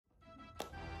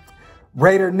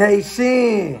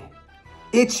Raidernation,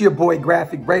 it's your boy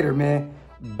Graphk Raider, man.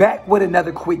 Back with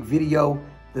another quick video.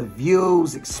 The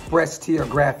views expressed to your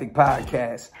Graphk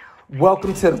podcast.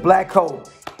 Welcome to the Black Hole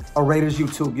of Raiders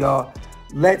YouTube, y'all.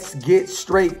 Let's get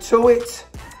straight to it.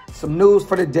 Some news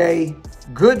for the day.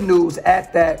 Good news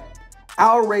at that.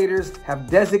 Our Raiders have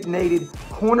designated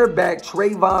cornerback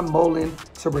Trayvon Mullen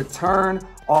to return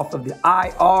off of the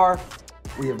IR.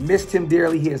 We have missed him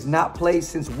dearly. He has not played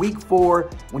since week 4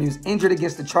 when he was injured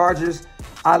against the Chargers.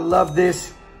 I love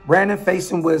this. Brandon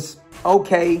Faison was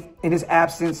okay in his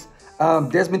absence.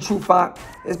 Desmond Trufant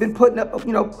has been putting up,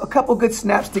 a couple good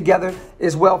snaps together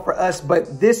as well for us.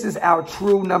 But this is our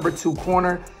true number 2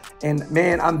 corner. And,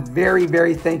 man, I'm very,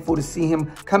 very thankful to see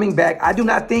him coming back. I do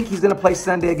not think he's going to play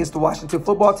Sunday against the Washington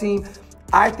football team.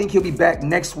 I think he'll be back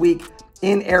next week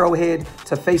in Arrowhead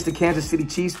to face the Kansas City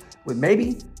Chiefs with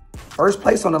maybe first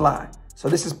place on the line. So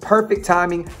this is perfect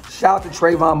timing. Shout out to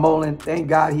Trayvon Mullen. Thank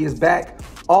God he is back.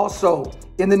 Also,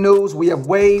 in the news, we have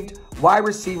waived wide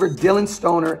receiver Dillon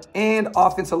and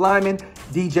offensive lineman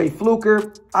DJ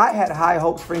Fluker. I had high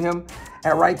hopes for him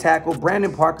at right tackle.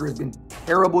 Brandon Parker has been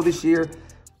terrible this year.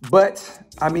 But,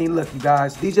 I mean, look, you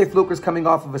guys, DJ Fluker's coming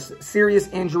off of a serious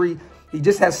injury. He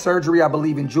just had surgery, I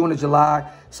believe, in June or July.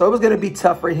 So it was going to be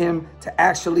tough for him to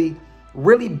actually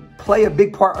really play a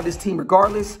big part on this team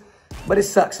regardless. But it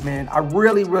sucks, man. I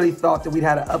really, really thought that we'd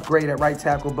had an upgrade at right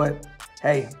tackle. But,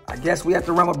 hey, I guess we have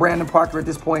to run with Brandon Parker at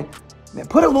this point. Man,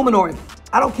 put Illuminor in.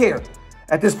 I don't care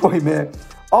at this point, man.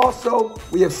 Also,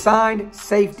 we have signed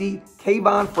safety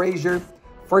Kayvon Frazier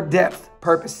for depth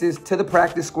purposes to the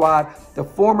practice squad. The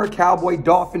former Cowboy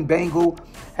Dolphin Bengal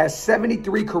has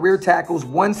 73 career tackles,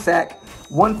 1 sack,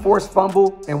 1 forced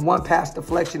fumble, and 1 pass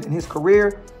deflection in his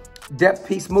career. Depth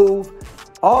piece move.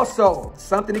 Also,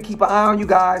 something to keep an eye on, you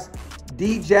guys.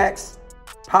 DJax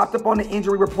popped up on the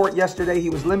injury report yesterday.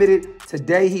 He was limited.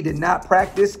 Today, he did not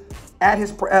practice. At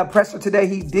his presser today,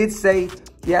 he did say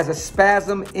he has a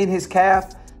spasm in his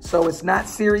calf. So it's not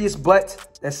serious,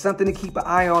 but that's something to keep an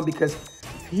eye on because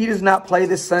if he does not play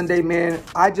this Sunday, man,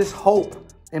 I just hope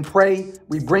and pray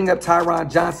we bring up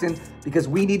Tyron Johnson because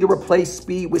we need to replace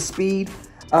speed with speed.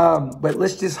 But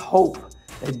let's just hope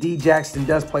that DJax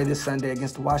does play this Sunday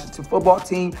against the Washington football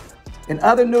team. In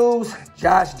other news,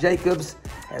 Josh Jacobs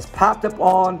has popped up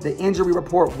on the injury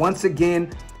report once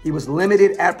again. He was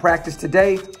limited at practice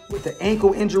today with the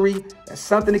ankle injury. That's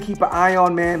something to keep an eye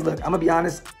on, man. Look, I'm going to be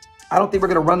honest. I don't think we're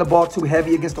going to run the ball too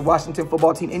heavy against the Washington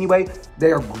football team anyway.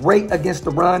 They are great against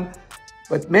the run.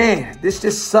 But, man, this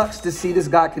just sucks to see this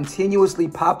guy continuously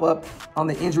pop up on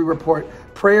the injury report.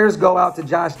 Prayers go out to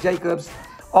Josh Jacobs.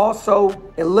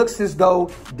 Also, it looks as though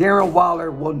Darren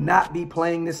Waller will not be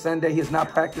playing this Sunday. He has not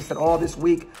practiced at all this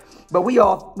week. But we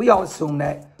all assume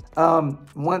that.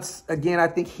 Once again, I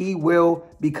think he will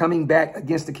be coming back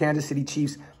against the Kansas City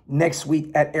Chiefs next week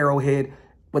at Arrowhead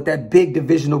with that big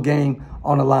divisional game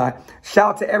on the line.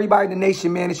 Shout out to everybody in the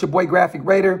nation, man. It's your boy Graphk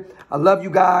Raider. I love you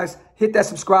guys. Hit that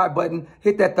subscribe button.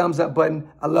 Hit that thumbs up button.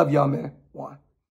 I love y'all, man. One.